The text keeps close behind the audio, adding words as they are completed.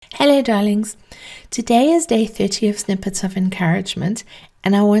Hello darlings, today is day 30 of Snippets of Encouragement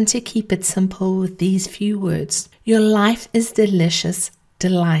and I want to keep it simple with these few words. Your life is delicious,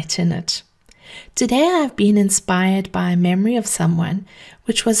 delight in it. Today I have been inspired by a memory of someone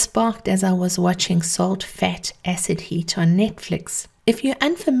which was sparked as I was watching Salt, Fat, Acid, Heat on Netflix. If you're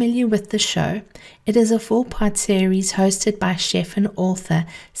unfamiliar with the show, it is a 4-part series hosted by chef and author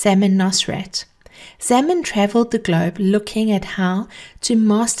Samin Nosrat. Samin traveled the globe looking at how to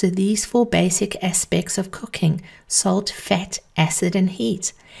master these 4 basic aspects of cooking: salt, fat, acid, and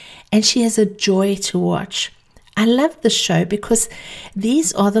heat. And she is a joy to watch. I love the show because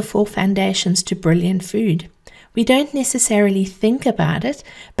these are the 4 foundations to brilliant food. We don't necessarily think about it,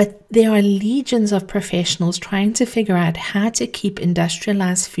 but there are legions of professionals trying to figure out how to keep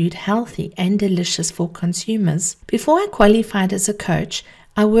industrialized food healthy and delicious for consumers. Before I qualified as a coach,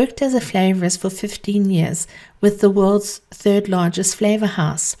 I worked as a flavorist for 15 years with the world's 3rd largest flavor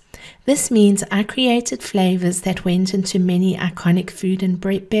house. This means I created flavors that went into many iconic food and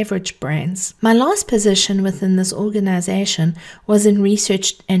beverage brands. My last position within this organization was in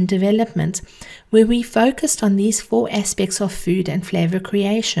research and development, where we focused on these 4 aspects of food and flavor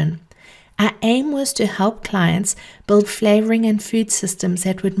creation. Our aim was to help clients build flavoring and food systems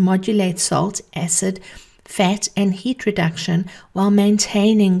that would modulate salt, acid, fat, and heat reduction while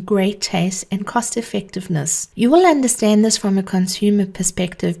maintaining great taste and cost effectiveness. You will understand this from a consumer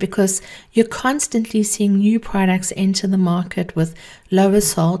perspective because you're constantly seeing new products enter the market with lower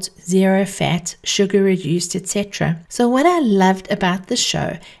salt, 0 fat, sugar reduced, etc. So what I loved about the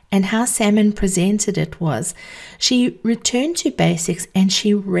show and how Samin presented it was she returned to basics and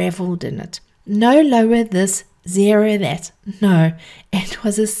she reveled in it. No lower this, 0 that. No, it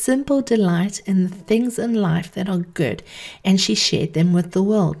was a simple delight in the things in life that are good, and she shared them with the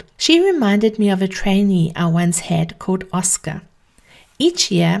world. She reminded me of a trainee I once had called Oscar.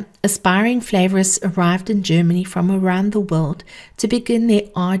 Each year, aspiring flavorists arrived in Germany from around the world to begin their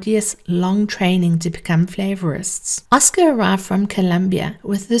arduous, long training to become flavorists. Oscar arrived from Colombia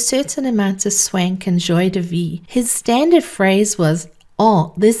with a certain amount of swank and joie de vivre. His standard phrase was,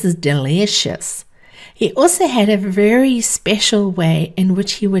 "Oh, this is delicious." He also had a very special way in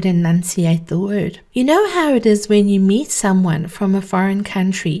which he would enunciate the word. You know how it is when you meet someone from a foreign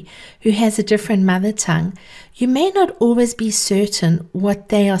country who has a different mother tongue, you may not always be certain what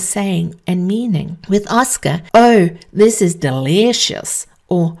they are saying and meaning. With Oscar, "Oh, this is delicious,"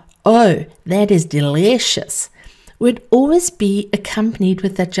 or "Oh, that is delicious," would always be accompanied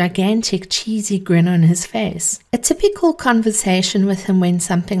with a gigantic cheesy grin on his face. A typical conversation with him went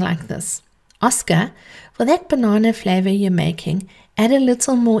something like this: "Oscar, for that banana flavor you're making, add a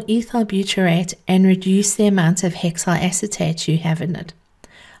little more ethyl butyrate and reduce the amount of hexyl acetate you have in it."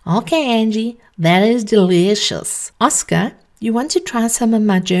 "Okay, Angie, that is delicious." "Oscar, you want to try some of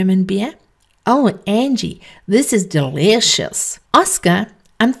my German beer?" "Oh, Angie, this is delicious." "Oscar,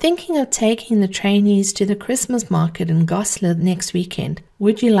 I'm thinking of taking the trainees to the Christmas market in Goslar next weekend.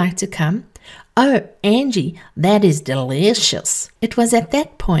 Would you like to come?" "Oh, Angie, that is delicious." It was at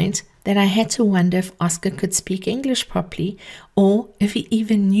that point that I had to wonder if Oscar could speak English properly or if he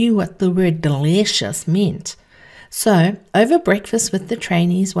even knew what the word delicious meant. So, over breakfast with the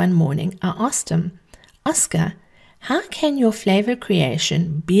trainees one morning, I asked him, "Oscar, how can your flavor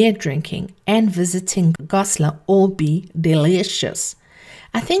creation, beer drinking, and visiting Goslar all be delicious?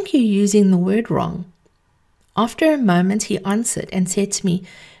 I think you're using the word wrong." After a moment, he answered and said to me,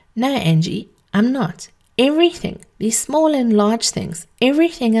 "No, Angie, I'm not. Everything, these small and large things,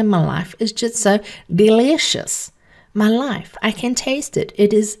 everything in my life is just so delicious. My life, I can taste it.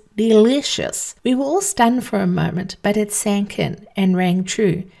 It is delicious." We were all stunned for a moment, but it sank in and rang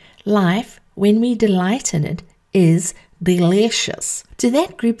true. Life, when we delight in it, is delicious. To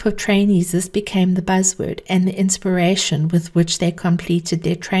that group of trainees, this became the buzzword and the inspiration with which they completed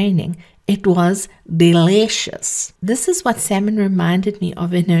their training. It was delicious. This is what Samin reminded me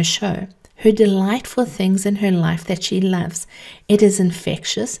of in her show. Her delightful things in her life that she loves. It is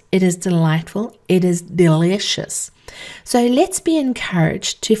infectious, it is delightful, it is delicious. So let's be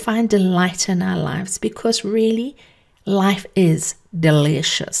encouraged to find delight in our lives because really, life is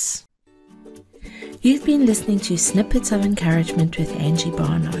delicious. You've been listening to Snippets of Encouragement with Angie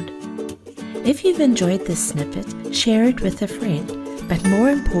Barnard. If you've enjoyed this snippet, share it with a friend. But more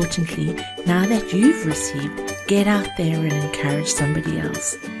importantly, now that you've received, get out there and encourage somebody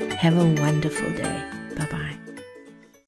else. Have a wonderful day.